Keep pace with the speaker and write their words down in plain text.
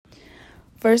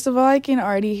First of all, I can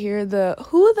already hear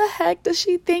who the heck does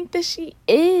she think that she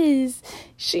is?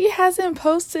 She hasn't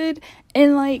posted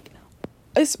in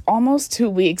it's almost 2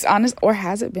 weeks, or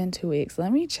has it been 2 weeks?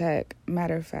 Let me check.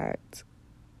 Matter of fact.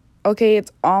 Okay,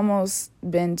 it's almost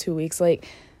been 2 weeks.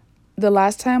 The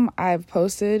last time I've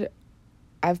posted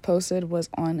was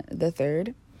on the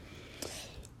 3rd.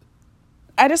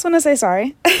 I just want to say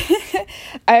sorry.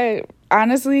 I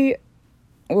honestly,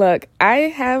 look, I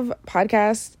have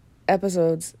podcast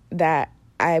episodes that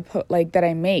I put that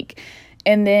I make,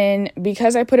 and then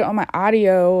because I put it on my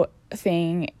audio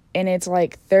thing and it's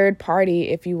third party,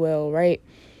 if you will, right?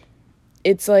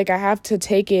 It's I have to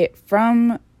take it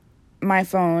from my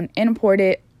phone, import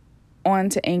it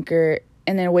onto Anchor,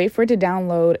 and then wait for it to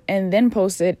download and then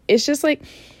post it. It's just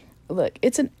look,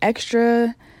 it's an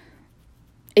extra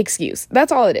excuse.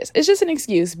 That's all it is. It's just an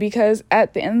excuse, because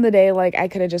at the end of the day, I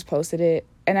could have just posted it,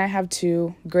 and I have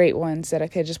 2 great ones that I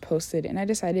could have just posted, and I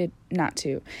decided not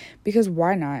to, because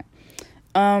why not?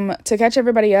 To catch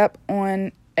everybody up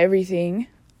on everything,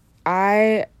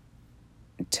 I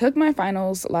took my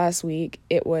finals last week.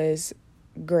 It was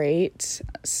great.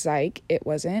 Psych, it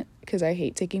wasn't, because I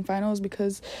hate taking finals,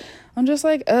 because I'm just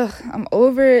I'm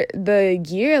over the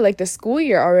year, the school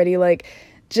year already.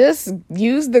 Just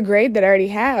use the grade that I already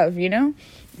have,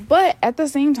 But at the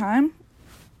same time,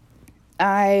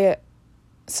 I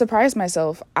surprised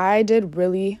myself. I did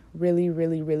really, really,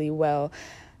 really, really well.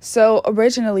 So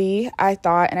originally I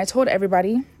thought, and I told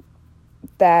everybody,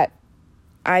 that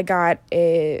I got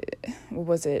 3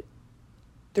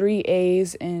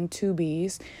 A's and 2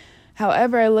 B's.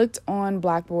 However, I looked on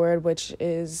Blackboard, which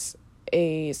is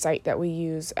a site that we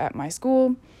use at my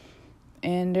school,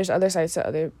 and there's other sites that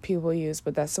other people use,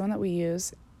 but that's the one that we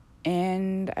use.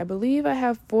 And I believe I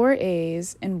have 4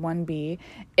 A's and 1 B,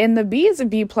 and the B is a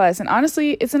B plus. And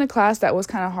honestly, it's in a class that was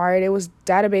kind of hard. It was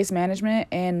database management,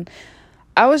 and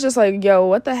I was just yo,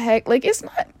 what the heck? It's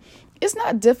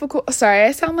not difficult. Sorry,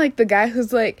 I sound like the guy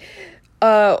who's what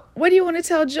do you want to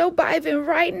tell Joe Biden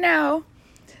right now?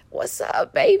 What's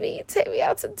up, baby? Take me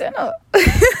out to dinner.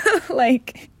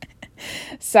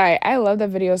 Sorry, I love that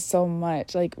video so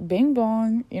much. Bing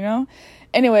bong,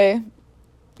 Anyway,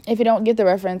 if you don't get the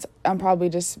reference, I'm probably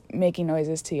just making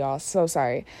noises to y'all. So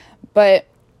sorry. But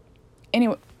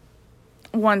anyway,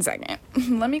 1 second.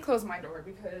 Let me close my door,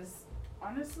 because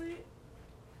honestly,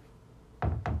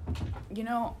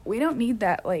 we don't need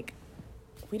that.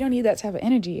 We don't need that type of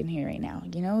energy in here right now.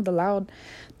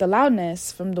 The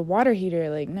loudness from the water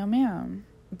heater. No, ma'am,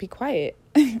 be quiet.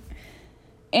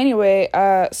 Anyway,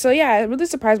 so yeah, I really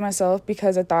surprised myself,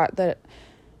 because I thought that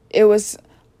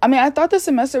I thought the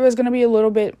semester was going to be a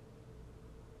little bit,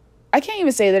 I can't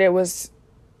even say that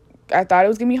I thought it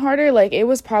was going to be harder. It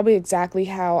was probably exactly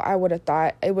how I would have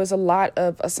thought. It was a lot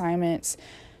of assignments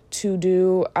to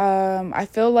do. I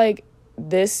feel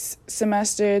this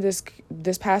semester,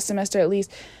 this past semester at least,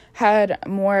 had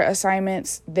more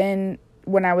assignments than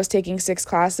when I was taking 6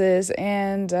 classes,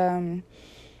 and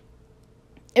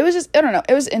it was just, I don't know,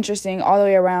 it was interesting all the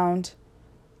way around.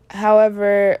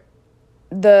 However,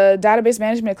 the database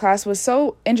management class was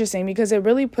so interesting, because it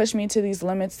really pushed me to these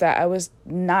limits that I was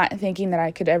not thinking that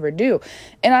I could ever do.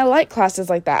 And I like classes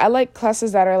like that. I like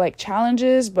classes that are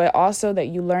challenges, but also that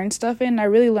you learn stuff in. I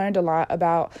really learned a lot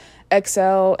about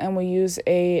Excel, and we use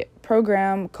a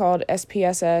program called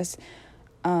SPSS,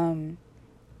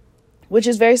 which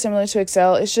is very similar to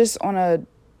Excel. It's just on a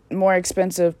more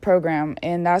expensive program,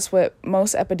 and that's what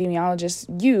most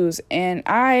epidemiologists use. And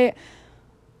I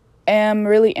am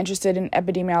really interested in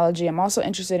epidemiology. I'm also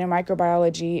interested in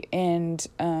microbiology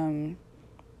and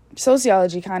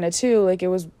sociology kind of too. It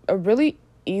was a really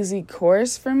easy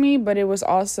course for me, but it was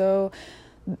also,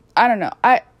 I don't know,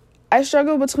 I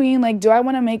struggle between do I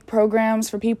want to make programs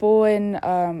for people and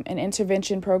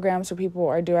intervention programs for people,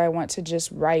 or do I want to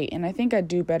just write? And I think I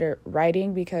do better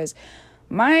writing, because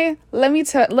let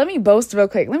me boast real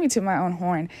quick. Let me toot my own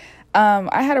horn.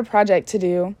 I had a project to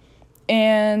do,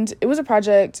 and it was a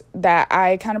project that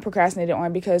I kind of procrastinated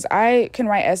on, because I can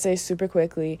write essays super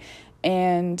quickly.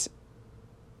 And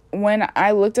when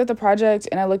I looked at the project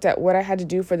and I looked at what I had to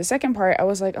do for the second part, I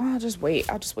was I'll just wait.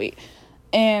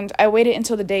 And I waited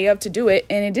until the day of to do it,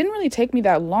 and it didn't really take me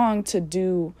that long to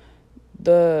do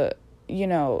the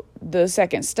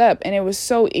second step, and it was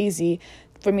so easy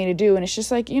for me to do. And it's just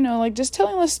just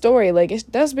telling a story.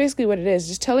 That's basically what it is,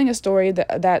 just telling a story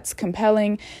that's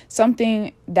compelling,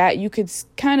 something that you could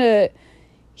kind of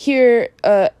hear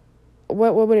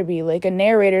what would it be, a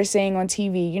narrator saying on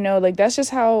TV, that's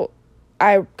just how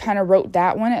I kind of wrote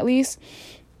that one, at least.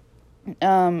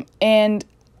 And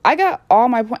I got all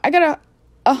my points. I got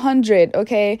 100,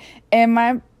 okay? And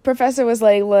my professor was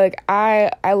like, look,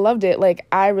 I loved it. Like,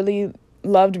 I really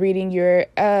loved reading your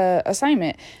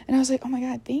assignment. And I was like, oh my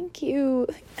God, thank you.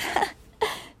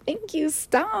 Thank you.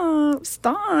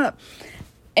 Stop.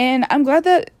 And I'm glad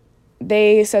that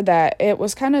they said that. It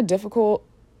was kind of difficult,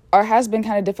 or has been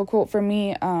kind of difficult for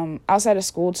me outside of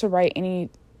school to write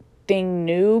anything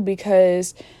new,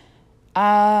 because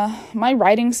my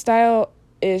writing style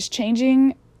is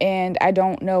changing, and I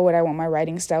don't know what I want my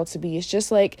writing style to be. It's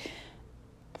just like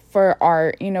for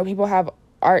art, people have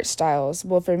art styles.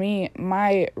 Well, for me,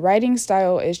 my writing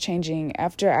style is changing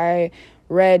after I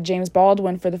read James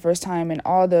Baldwin for the first time, and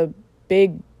all the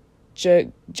big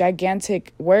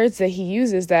gigantic words that he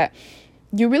uses, that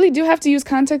you really do have to use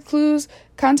context clues.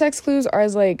 Context clues are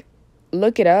as like,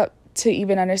 look it up to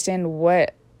even understand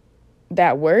what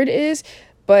that word is,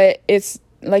 but it's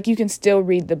like you can still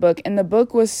read the book. And the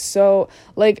book was so,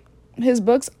 like, his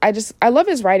books, I love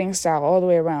his writing style all the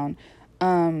way around.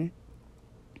 And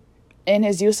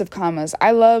his use of commas.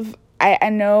 I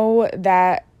know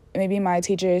that maybe my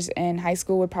teachers in high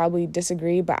school would probably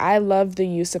disagree, but I love the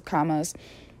use of commas.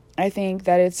 I think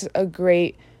that it's a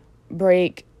great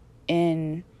break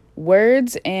in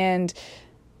words, and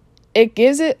it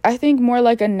gives it, I think, more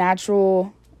like a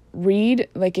natural read.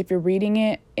 Like, if you're reading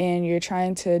it and you're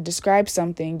trying to describe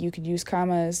something, you could use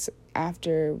commas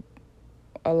after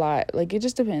a lot. Like, it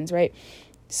just depends, right?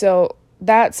 So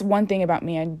that's one thing about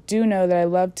me. I do know that I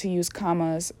love to use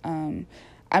commas. I'm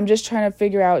just trying to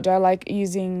figure out, do I like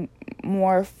using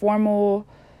more formal,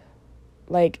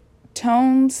 like,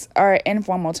 tones or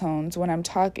informal tones when I'm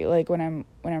talking, like when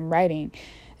I'm writing?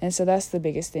 And so that's the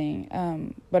biggest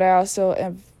thing. But I've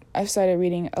started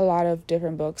reading a lot of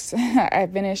different books. I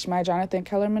finished my Jonathan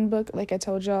Kellerman book, like I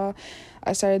told y'all.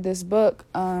 I started this book.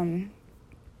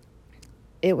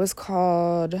 It was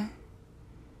called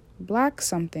Black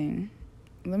something.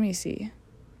 Let me see.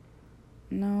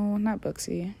 No, not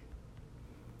Booksy.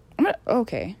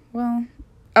 Okay.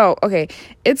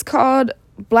 It's called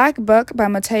Black Book by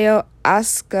Mateo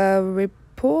Ascaripor.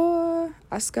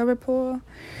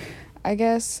 I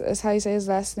guess is how you say his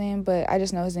last name, but I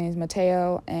just know his name is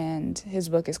Mateo, and his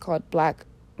book is called Black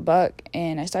Buck,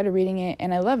 and I started reading it,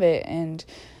 and I love it, and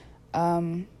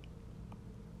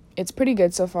it's pretty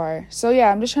good so far. So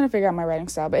yeah, I'm just trying to figure out my writing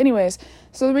style. But anyways,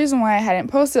 so the reason why I hadn't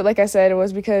posted, like I said, it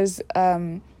was because,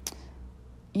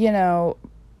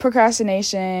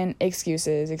 procrastination,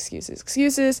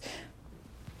 excuses,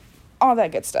 all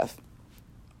that good stuff.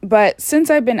 But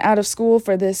since I've been out of school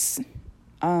for this,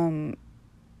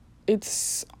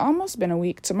 it's almost been a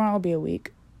week. Tomorrow will be a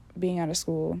week being out of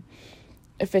school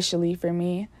officially for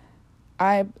me.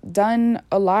 I've done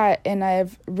a lot, and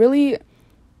I've really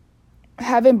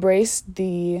have embraced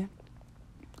the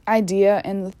idea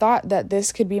and the thought that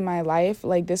this could be my life.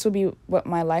 Like, this would be what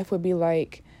my life would be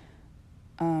like,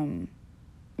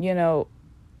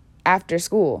 after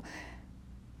school,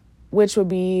 which would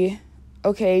be,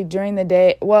 okay, during the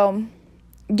day, well,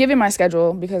 given my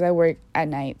schedule, because I work at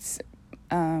nights,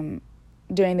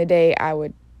 during the day I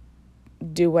would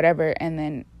do whatever, and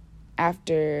then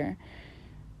after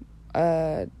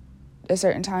a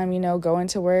certain time, go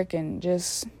into work and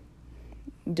just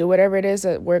do whatever it is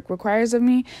that work requires of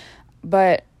me.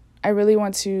 But I really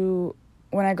want to,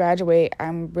 when I graduate,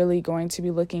 I'm really going to be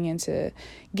looking into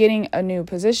getting a new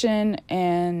position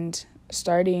and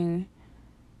starting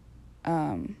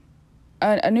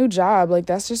a new job. Like,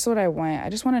 that's just what I want. I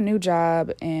just want a new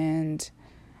job, and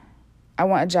I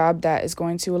want a job that is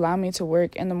going to allow me to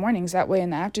work in the mornings. That way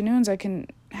in the afternoons, I can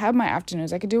have my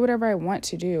afternoons. I can do whatever I want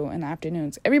to do in the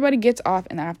afternoons. Everybody gets off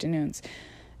in the afternoons,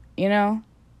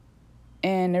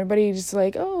 and everybody just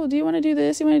like, oh, do you want to do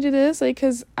this? You want to do this? Like,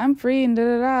 because I'm free and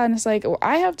da-da-da. And it's like, well,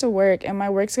 I have to work, and my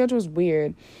work schedule is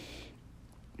weird.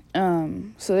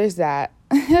 So there's that.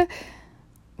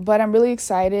 But I'm really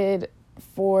excited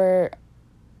for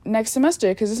next semester,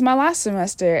 because it's my last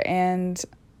semester, and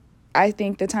I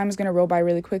think the time is going to roll by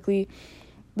really quickly.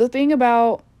 The thing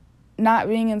about not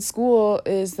being in school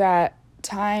is that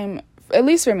time, at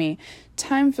least for me,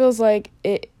 time feels like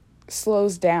it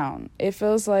slows down. It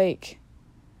feels like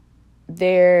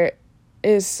there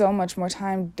is so much more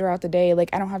time throughout the day. Like,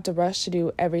 I don't have to rush to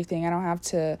do everything. I don't have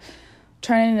to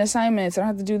turn in assignments. I don't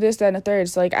have to do this, that, and the third.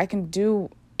 It's like, I can do,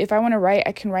 if I want to write,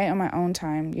 I can write on my own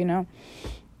time,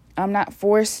 I'm not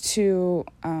forced to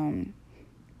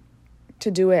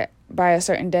do it by a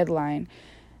certain deadline.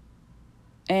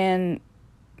 And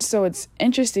so it's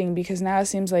interesting, because now it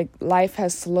seems like life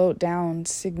has slowed down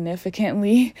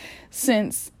significantly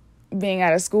since being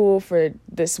out of school for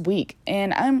this week.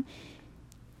 And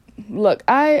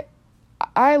I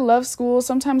I love school.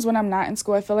 Sometimes when I'm not in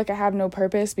school, I feel like I have no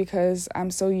purpose because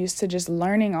I'm so used to just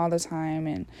learning all the time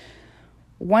and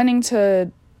wanting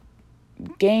to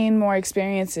gain more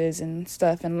experiences and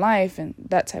stuff in life and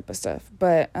that type of stuff.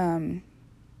 But I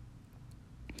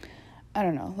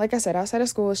don't know. Like I said, outside of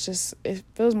school, it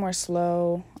feels more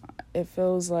slow. It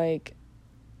feels like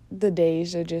the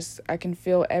days are I can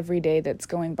feel every day that's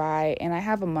going by, and I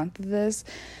have a month of this,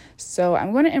 so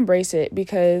I'm going to embrace it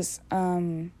because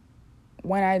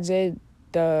when I did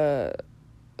the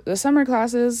summer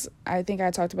classes, I think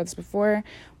I talked about this before,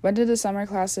 went to the summer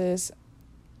classes,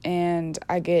 and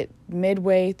I get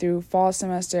midway through fall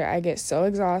semester, I get so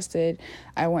exhausted,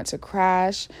 I want to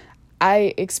crash,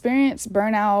 I experience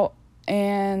burnout,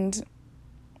 and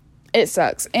it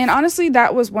sucks. And honestly,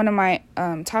 that was one of my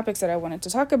topics that I wanted to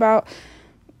talk about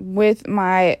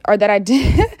that I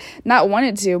did not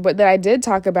wanted to, but that I did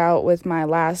talk about with my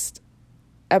last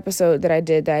episode that I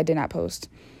did not post.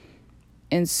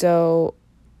 And so,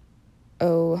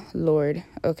 oh Lord.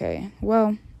 Okay.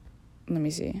 Well, let me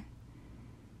see.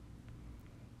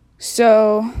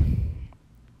 So,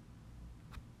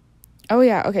 oh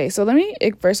yeah. Okay. So let me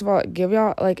first of all give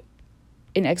y'all like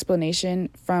an explanation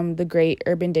from the Great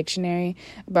Urban Dictionary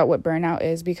about what burnout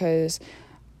is, because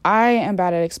I am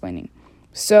bad at explaining.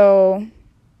 So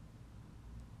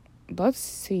let's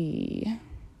see.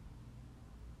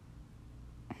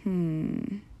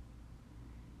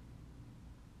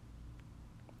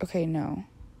 Okay, no.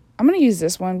 I'm going to use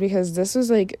this one because this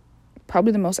is like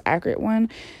probably the most accurate one,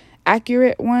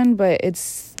 but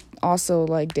it's also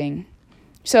like dang.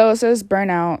 So it says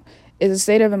burnout is a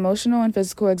state of emotional and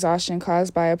physical exhaustion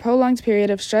caused by a prolonged period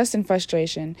of stress and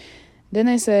frustration. Then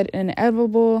they said an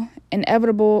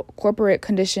inevitable corporate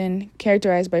condition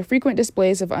characterized by frequent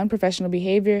displays of unprofessional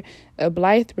behavior, a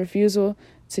blithe refusal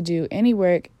to do any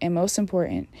work, and most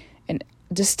important, a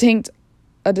distinct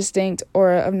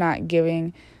aura of not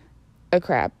giving a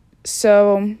crap.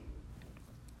 So,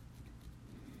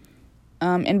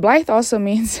 and blithe also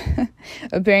means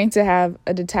appearing to have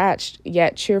a detached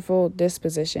yet cheerful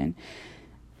disposition.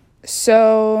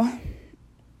 So,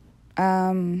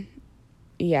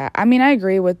 yeah, I mean, I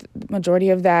agree with the majority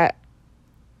of that,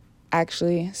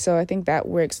 actually. So I think that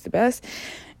works the best.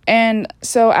 And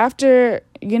so after,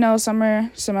 summer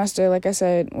semester, like I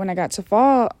said, when I got to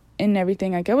fall and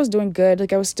everything, like I was doing good.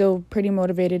 Like I was still pretty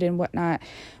motivated and whatnot.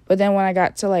 But then when I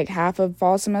got to like half of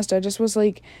fall semester, I just was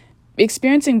like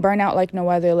experiencing burnout like no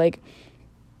other, like,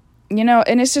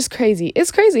 and it's just crazy.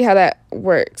 It's crazy how that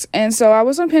works. And so I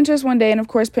was on Pinterest one day, and of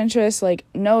course Pinterest like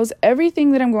knows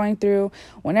everything that I'm going through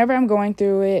whenever I'm going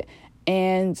through it.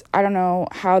 And I don't know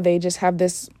how they just have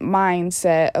this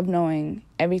mindset of knowing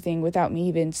everything without me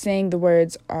even saying the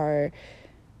words or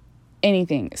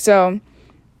anything. So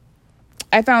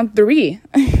I found 3.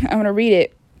 I'm going to read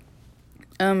it.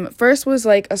 First was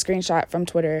like a screenshot from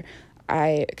Twitter.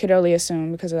 I could only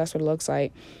assume because that's what it looks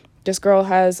like. This woman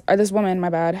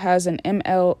has an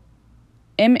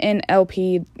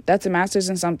MNLP. That's a master's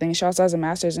in something. She also has a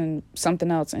master's in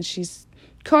something else. And she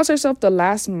calls herself the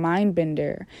last mind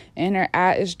bender. And her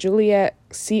 @ is Juliet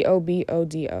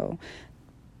Cobodo.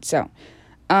 So,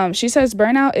 she says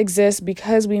burnout exists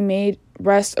because we made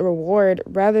rest a reward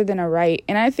rather than a right.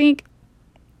 And I think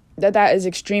that is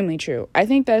extremely true. I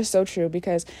think that is so true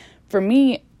because for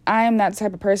me, I am that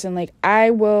type of person. Like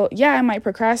I might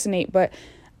procrastinate, but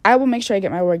I will make sure I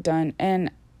get my work done. And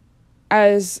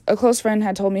as a close friend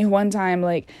had told me one time,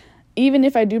 like, even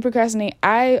if I do procrastinate,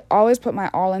 I always put my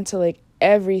all into like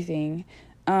everything.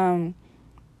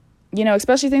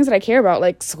 Especially things that I care about,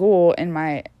 like school and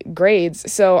my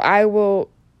grades. So I will,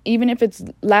 even if it's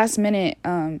last minute,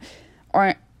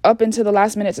 or up into the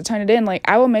last minute to turn it in, like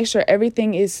I will make sure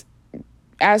everything is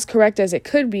as correct as it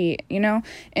could be,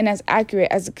 and as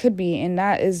accurate as it could be. And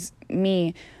that is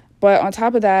me. But on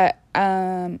top of that,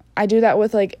 I do that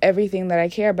with like everything that I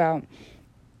care about.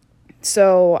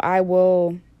 So I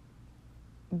will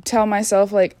tell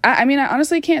myself like, I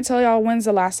honestly can't tell y'all when's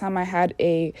the last time I had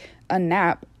a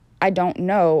nap. I don't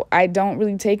know. I don't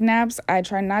really take naps. I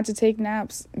try not to take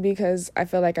naps because I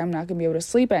feel like I'm not gonna be able to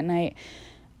sleep at night.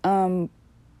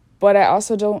 But I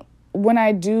also don't, when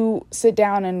I do sit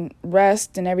down and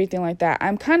rest and everything like that,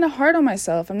 I'm kind of hard on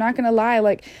myself. I'm not going to lie.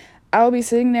 Like, I will be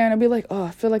sitting there and I'll be like, oh,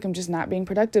 I feel like I'm just not being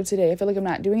productive today. I feel like I'm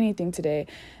not doing anything today.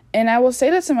 And I will say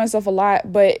that to myself a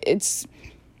lot, but it's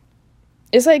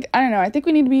like, I don't know. I think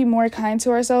we need to be more kind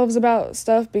to ourselves about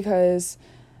stuff because,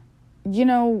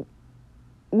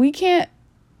 we can't,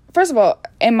 first of all,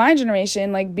 in my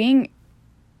generation, like being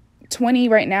 20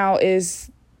 right now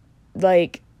is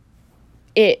like,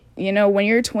 it. When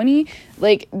you're 20,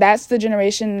 like, that's the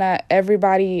generation that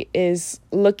everybody is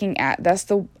looking at.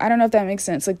 I don't know if that makes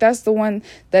sense. Like, that's the one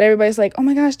that everybody's like, oh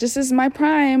my gosh, this is my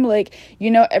prime. Like,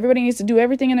 everybody needs to do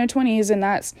everything in their 20s. And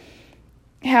that's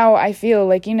how I feel.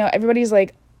 Like, everybody's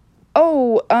like,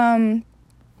 oh,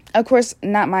 of course,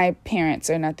 not my parents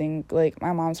or nothing. Like,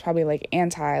 my mom's probably, like,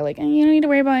 anti, like, you don't need to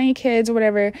worry about any kids or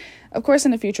whatever. Of course,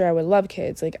 in the future, I would love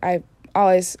kids. Like, I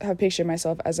always have pictured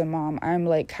myself as a mom. I'm,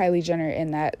 like, Kylie Jenner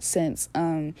in that sense.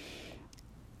 I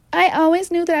always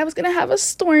knew that I was going to have a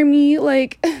Stormy.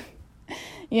 Like,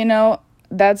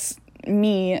 that's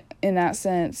me in that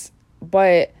sense.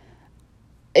 But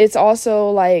it's also,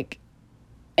 like,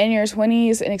 in your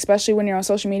 20s, and especially when you're on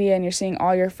social media and you're seeing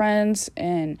all your friends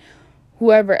and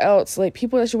whoever else, like,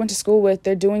 people that you went to school with,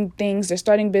 they're doing things, they're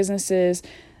starting businesses,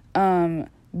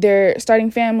 they're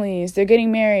starting families, they're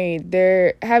getting married,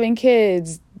 they're having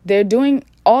kids, they're doing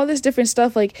all this different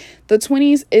stuff. Like, the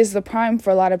 20s is the prime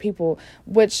for a lot of people,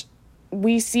 which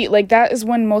we see, like, that is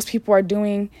when most people are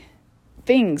doing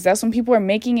things. That's when people are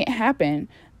making it happen,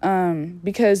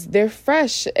 because they're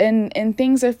fresh and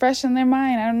things are fresh in their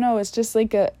mind. I don't know. It's just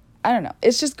like I don't know.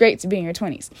 It's just great to be in your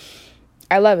 20s.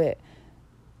 I love it.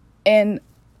 And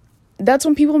that's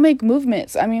when people make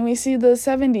movements. I mean, we see the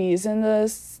 70s and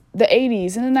the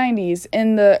 80s and the 90s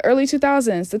and the early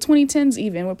 2000s, the 2010s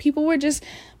even, where people were just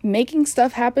making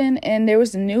stuff happen, and there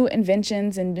was new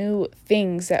inventions and new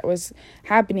things that was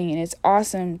happening, and it's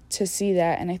awesome to see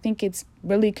that. And I think it's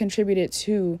really contributed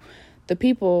to the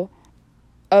people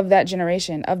of that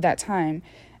generation, of that time.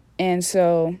 And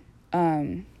so,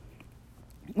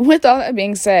 with all that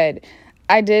being said,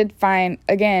 I did find,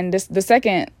 again, the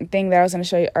second thing that I was going to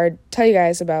show you or tell you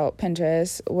guys about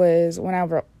Pinterest was when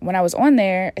I was on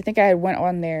there. I think I went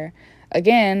on there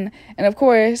again, and of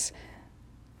course,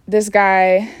 this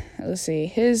guy. Let's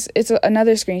see, it's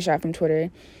another screenshot from Twitter.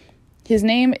 His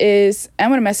name is,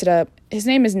 I'm gonna mess it up. His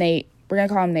name is Nate. We're gonna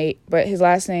call him Nate, but his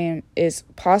last name is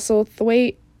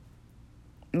Postlethwaite.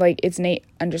 Like, it's Nate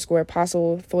 _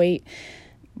 Postlethwaite.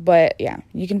 But yeah,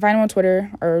 you can find him on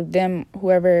Twitter, or them,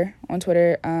 whoever on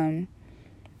Twitter,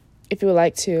 if you would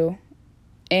like to.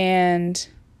 And,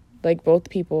 like, both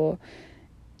people.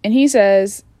 And he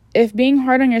says, if being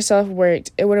hard on yourself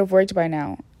worked, it would have worked by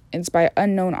now. It's by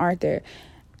Unknown Arthur.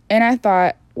 And I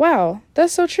thought, wow,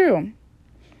 that's so true.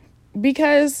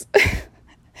 Because,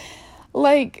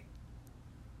 like,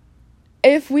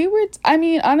 if we were,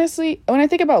 honestly, when I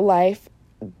think about life,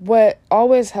 what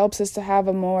always helps is to have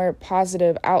a more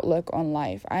positive outlook on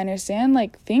life. I understand,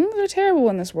 like, things are terrible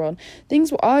in this world.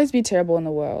 Things will always be terrible in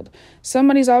the world.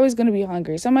 Somebody's always going to be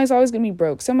hungry. Somebody's always going to be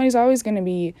broke. Somebody's always going to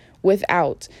be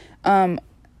without.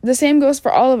 The same goes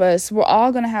for all of us. We're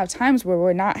all going to have times where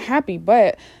we're not happy,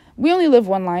 but we only live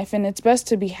one life, and it's best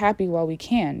to be happy while we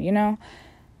can,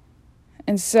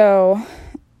 And so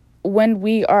when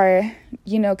we are,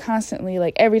 constantly,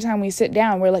 like, every time we sit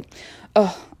down, we're like,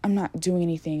 oh, I'm not doing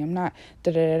anything, I'm not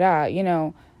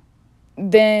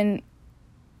then,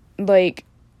 like,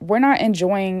 we're not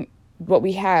enjoying what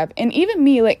we have. And even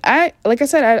me, like I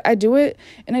said, I do it,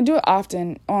 and I do it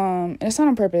often, and it's not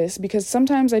on purpose, because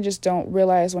sometimes I just don't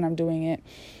realize when I'm doing it.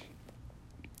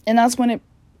 And that's when it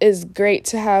is great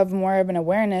to have more of an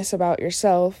awareness about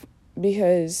yourself,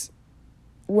 because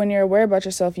when you're aware about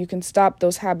yourself, you can stop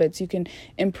those habits, you can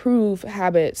improve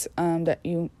habits that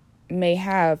you may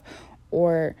have,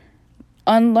 or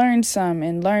unlearn some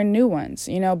and learn new ones,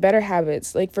 better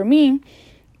habits. Like, for me,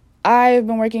 I've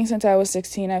been working since I was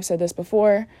 16. I've said this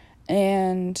before.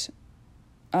 And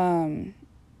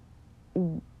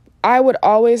I would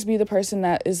always be the person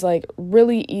that is, like,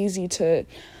 really easy to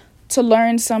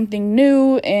learn something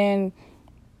new. And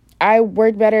I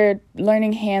work better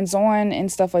learning hands-on and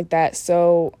stuff like that.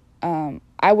 So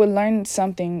I would learn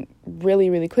something really,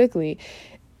 really quickly.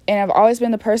 And I've always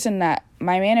been the person that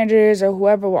my managers or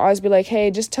whoever will always be like, hey,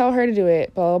 just tell her to do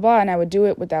it, blah, blah, blah. And I would do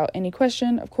it without any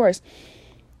question, of course.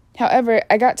 However,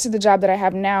 I got to the job that I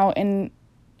have now, and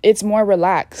it's more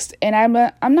relaxed. And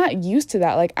I'm not used to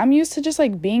that. Like, I'm used to just,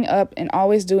 like, being up and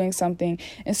always doing something.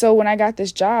 And so when I got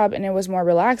this job and it was more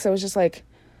relaxed, I was just like,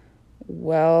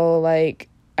 well, like,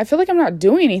 I feel like I'm not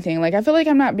doing anything. Like, I feel like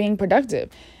I'm not being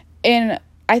productive. And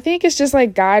I think it's just,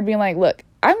 like, God being like, look,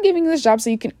 I'm giving you this job so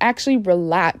you can actually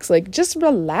relax. Like, just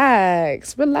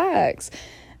relax.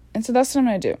 And so that's what I'm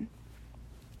going to do.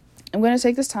 I'm going to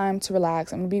take this time to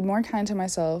relax. I'm going to be more kind to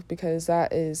myself, because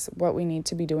that is what we need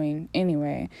to be doing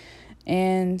anyway.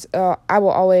 And I will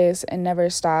always and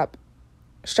never stop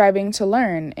striving to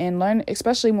learn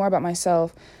especially more about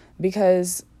myself,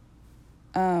 because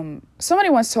somebody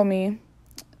once told me,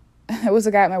 it was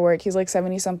a guy at my work. He's like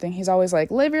 70 something. He's always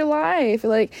like, live your life.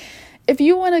 Like, if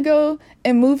you want to go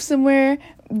and move somewhere,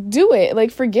 do it.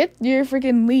 Like, forget your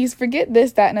freaking lease, forget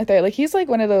this, that, and the third. Like, he's like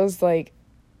one of those, like,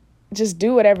 just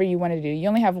do whatever you want to do. You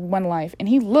only have one life. And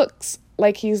he looks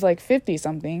like he's like 50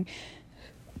 something.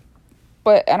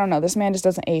 But I don't know. This man just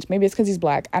doesn't age. Maybe it's because he's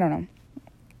black. I don't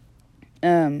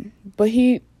know. But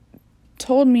he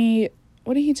told me,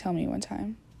 what did he tell me one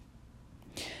time?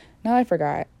 Now I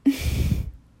forgot.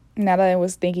 Now that I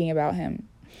was thinking about him.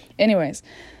 Anyways,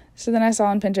 so then I saw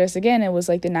on Pinterest again, it was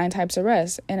like the 9 types of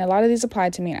rest. And a lot of these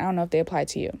applied to me, and I don't know if they apply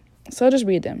to you. So I'll just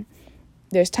read them.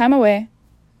 There's time away.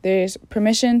 There's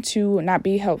permission to not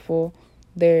be helpful.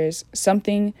 There's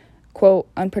something, quote,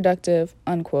 unproductive,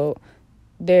 unquote.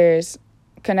 There's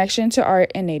connection to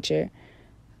art and nature.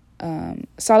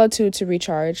 Solitude to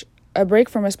recharge. A break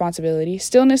from responsibility.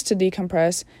 Stillness to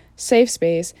decompress. Safe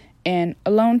space. And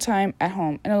alone time at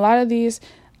home. And a lot of these,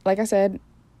 like I said,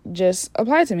 just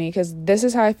apply to me because this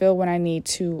is how I feel when I need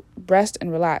to rest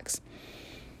and relax.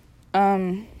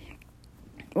 What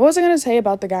was I going to say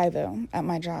about the guy, though, at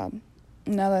my job?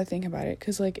 Now that I think about it,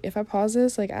 because, like, if I pause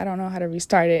this, like, I don't know how to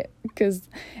restart it, because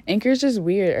Anchor is just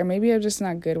weird, or maybe I'm just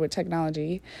not good with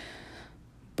technology,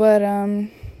 but, I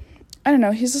don't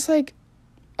know, he's just, like,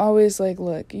 always, like,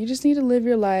 look, you just need to live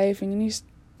your life, and you need,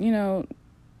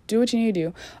 do what you need to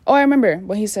do. Oh, I remember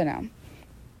what he said now.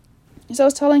 So I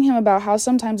was telling him about how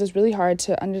sometimes it's really hard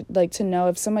to, to know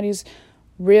if somebody's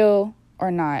real or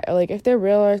not, or, like, if they're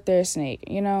real or if they're a snake,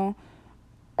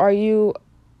 Are you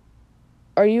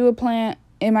a plant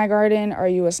in my garden? Or are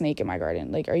you a snake in my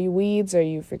garden? Like, are you weeds? Or are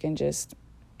you freaking just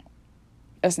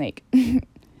a snake?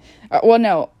 Well,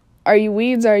 no. Are you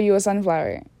weeds? Or are you a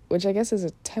sunflower? Which I guess is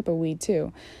a type of weed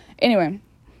too. Anyway.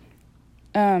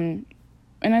 And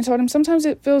I told him sometimes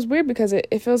it feels weird because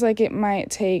it feels like it might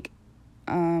take,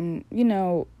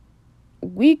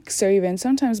 weeks or even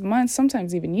sometimes months,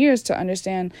 sometimes even years to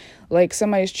understand, like,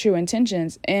 somebody's true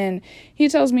intentions. And he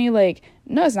tells me, like,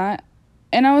 no, it's not.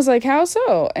 And I was like, how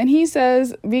so? And he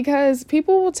says, because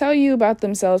people will tell you about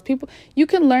themselves. You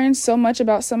can learn so much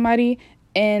about somebody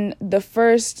in the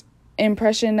first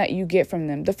impression that you get from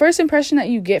them. The first impression that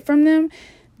you get from them,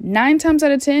 9 times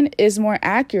out of 10 is more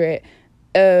accurate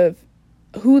of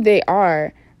who they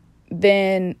are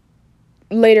than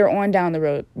later on down the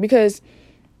road. Because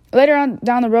later on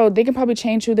down the road, they can probably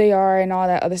change who they are and all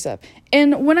that other stuff.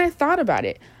 And when I thought about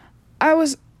it, I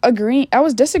was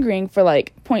disagreeing for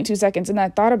like 0.2 seconds, and I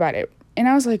thought about it. And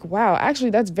I was like, wow, actually,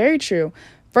 that's very true.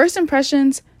 First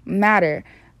impressions matter.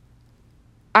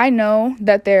 I know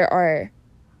that there are,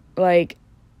 like,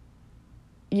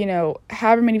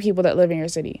 however many people that live in your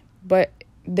city, but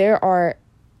there are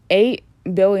 8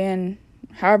 billion,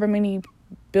 however many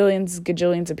billions,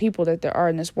 gajillions of people that there are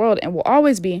in this world, and will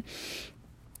always be,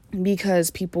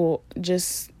 because people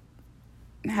just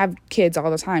have kids all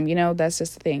the time. That's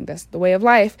just the thing. That's the way of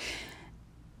life.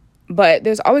 But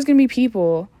there's always going to be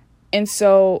people. And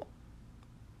so,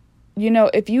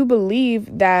 if you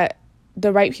believe that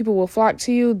the right people will flock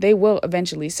to you, they will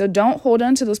eventually. So don't hold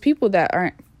on to those people that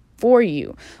aren't for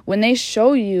you. When they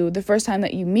show you the first time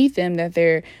that you meet them that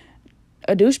they're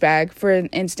a douchebag, for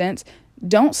instance,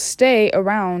 don't stay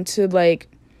around to, like,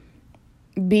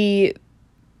 be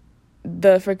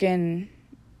the freaking,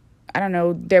 I don't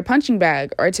know, their punching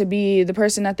bag, or to be the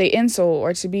person that they insult,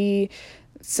 or to be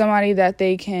somebody that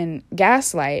they can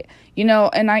gaslight,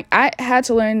 and I had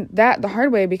to learn that the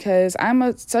hard way, because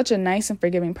I'm such a nice and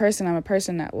forgiving person. I'm a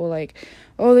person that will, like,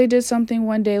 oh, they did something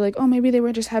one day, like, oh, maybe they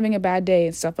were just having a bad day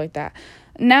and stuff like that.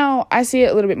 Now I see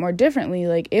it a little bit more differently.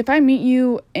 Like, if I meet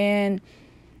you and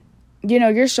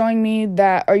you're showing me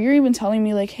that, or you're even telling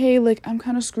me, like, hey, like, I'm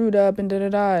kind of screwed up and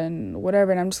da-da-da and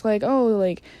whatever, and I'm just like, oh,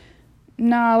 like,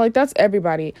 nah, like, that's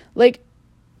everybody. Like,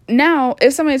 now,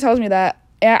 if somebody tells me that,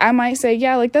 I might say,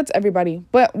 yeah, like, that's everybody.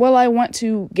 But will I want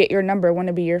to get your number, want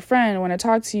to be your friend, want to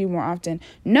talk to you more often?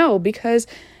 No, because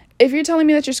if you're telling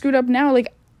me that you're screwed up now,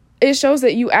 like, it shows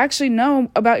that you actually know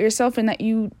about yourself, and that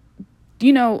you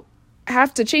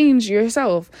have to change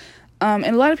yourself. And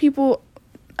a lot of people,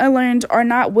 I learned, are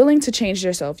not willing to change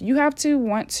yourself. You have to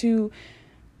want to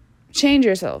change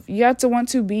yourself. You have to want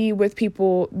to be with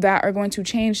people that are going to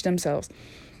change themselves.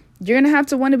 You're going to have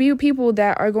to want to be with people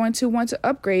that are going to want to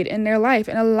upgrade in their life.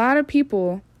 And a lot of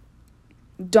people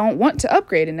don't want to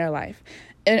upgrade in their life,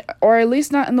 or at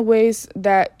least not in the ways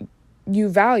that you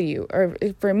value, or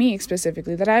for me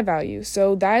specifically, that I value.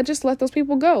 So I just let those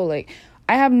people go. Like,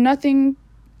 I have nothing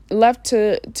left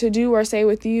to do or say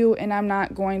with you, and I'm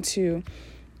not going to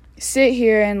sit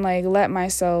here and, like, let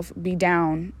myself be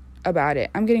down about it.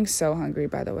 I'm getting so hungry,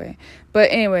 by the way. But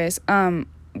anyways,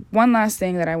 one last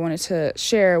thing that I wanted to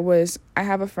share was I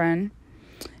have a friend,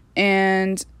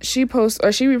 and she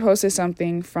reposted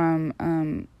something from,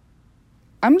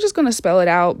 I'm just going to spell it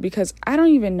out because I don't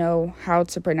even know how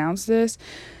to pronounce this,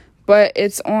 but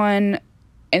it's on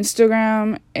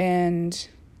Instagram, and,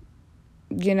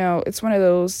 it's one of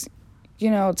those,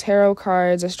 tarot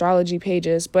cards, astrology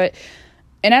pages,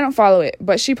 and I don't follow it,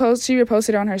 but she reposted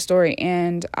it on her story,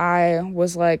 and I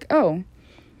was like, oh,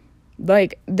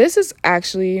 like, this is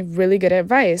actually really good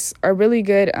advice, or really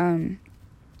good,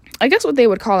 I guess what they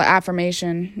would call an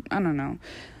affirmation. I don't know.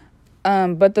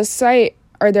 But the site,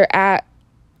 or their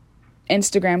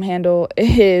Instagram handle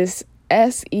is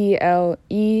SELENITE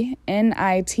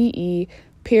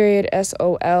period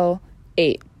SOL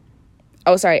 8.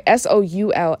 Oh, sorry,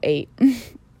 SOUL 8.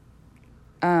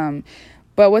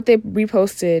 But what they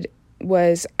reposted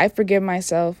was, I forgive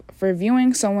myself for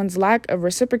viewing someone's lack of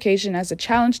reciprocation as a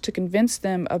challenge to convince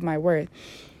them of my worth.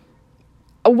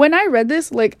 When I read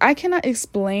this, like, I cannot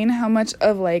explain how much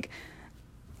of, like,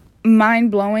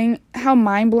 mind-blowing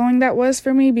that was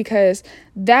for me, because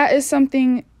that is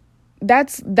something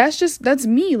that's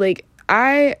me. Like,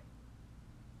 I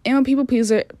am a people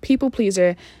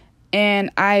pleaser,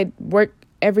 and I work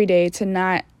every day to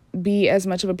not be as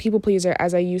much of a people pleaser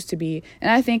as I used to be. And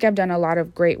I think I've done a lot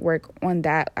of great work on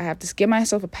that. I have to give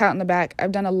myself a pat on the back.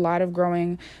 I've done a lot of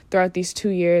growing throughout these 2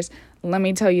 years. Let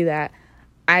me tell you that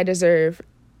I deserve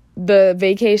the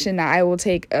vacation that I will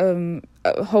take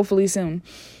hopefully soon.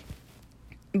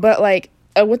 But like,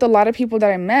 with a lot of people that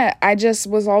I met, I just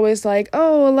was always like,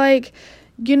 oh, like,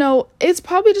 it's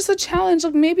probably just a challenge.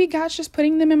 Like, maybe God's just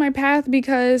putting them in my path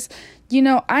because,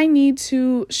 I need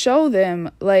to show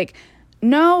them, like,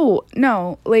 no,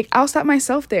 like, I'll stop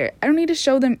myself there. I don't need to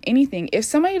show them anything. If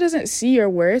somebody doesn't see your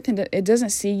worth and it doesn't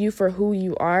see you for who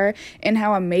you are and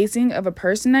how amazing of a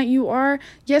person that you are,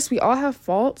 yes, we all have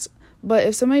faults, but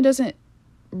if somebody doesn't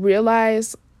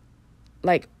realize,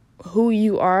 like, who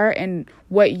you are and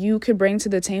what you could bring to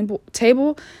the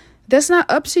table, that's not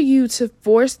up to you to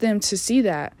force them to see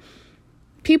that.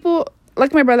 People,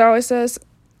 like my brother always says,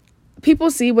 people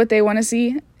see what they want to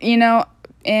see,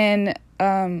 and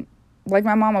like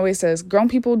my mom always says, grown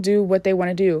people do what they want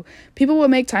to do. People will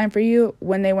make time for you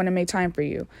when they want to make time for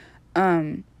you.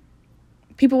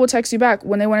 People will text you back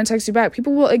when they want to text you back.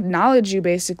 People will acknowledge you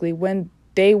basically when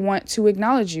they want to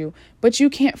acknowledge you, but you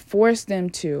can't force them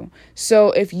to.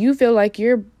 So if you feel like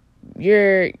you're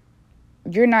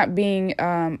not being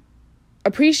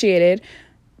appreciated,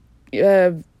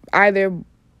 either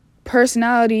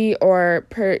personality or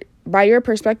by your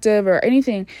perspective or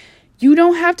anything, you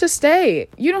don't have to stay.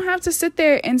 You don't have to sit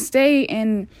there and stay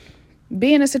and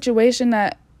be in a situation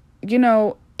that,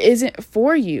 isn't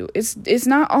for you. It's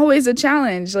not always a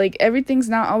challenge. Like, everything's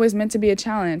not always meant to be a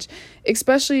challenge,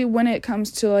 especially when it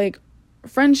comes to, like,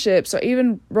 friendships or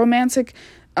even romantic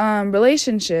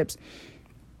relationships,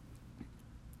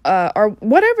 or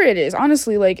whatever it is.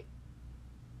 Honestly, like,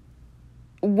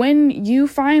 when you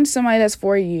find somebody that's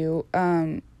for you,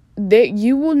 that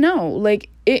you will know, like,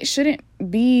 it shouldn't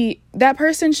be, that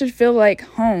person should feel like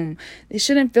home. They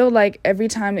shouldn't feel like every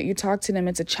time that you talk to them,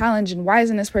 it's a challenge. And why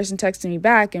isn't this person texting me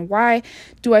back? And why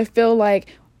do I feel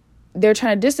like they're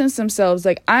trying to distance themselves?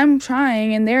 Like, I'm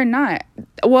trying and they're not.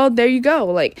 Well, there you go.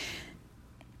 Like,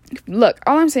 look,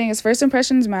 all I'm saying is first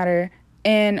impressions matter.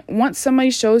 And once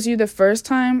somebody shows you the first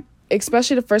time,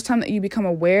 especially the first time that you become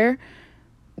aware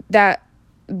that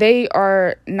they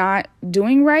are not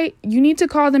doing right, you need to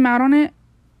call them out on it,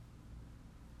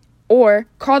 or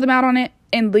call them out on it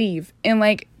and leave and,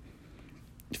 like,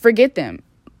 forget them,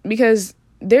 because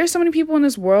there's so many people in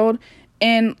this world.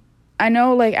 And I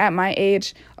know, like, at my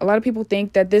age, a lot of people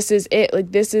think that this is it.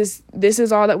 Like, this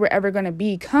is all that we're ever going to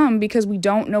become, because we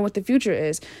don't know what the future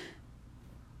is.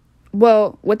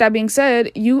 Well, with that being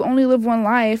said, you only live one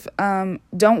life.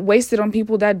 Don't waste it on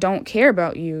people that don't care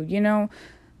about you.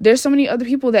 There's so many other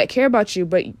people that care about you,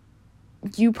 but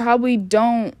you probably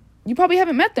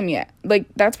haven't met them yet. Like,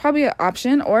 that's probably an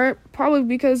option, or probably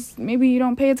because maybe you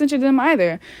don't pay attention to them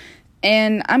either.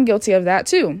 And I'm guilty of that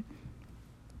too.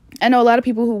 I know a lot of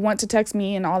people who want to text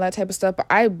me and all that type of stuff, but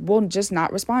I will just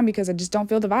not respond because I just don't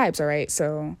feel the vibes. All right.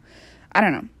 So I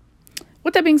don't know.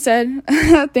 With that being said,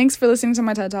 thanks for listening to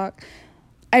my TED Talk.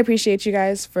 I appreciate you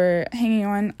guys for hanging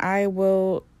on. I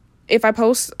will, if I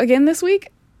post again this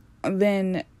week,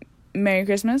 then Merry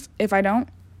Christmas. If I don't,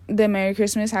 then Merry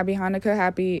Christmas, Happy Hanukkah,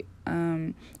 Happy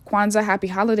Kwanzaa, Happy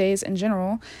holidays in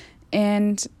general.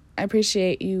 And I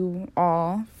appreciate you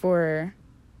all for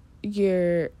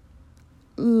your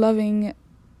loving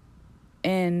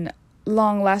and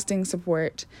long-lasting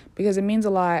support, because it means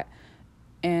a lot.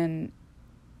 And,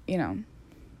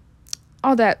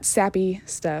 all that sappy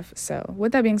stuff. So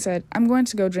with that being said, I'm going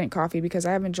to go drink coffee because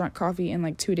I haven't drunk coffee in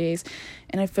like 2 days,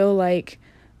 and I feel like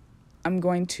I'm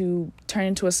going to turn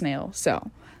into a snail. So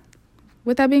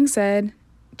with that being said,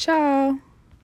 ciao.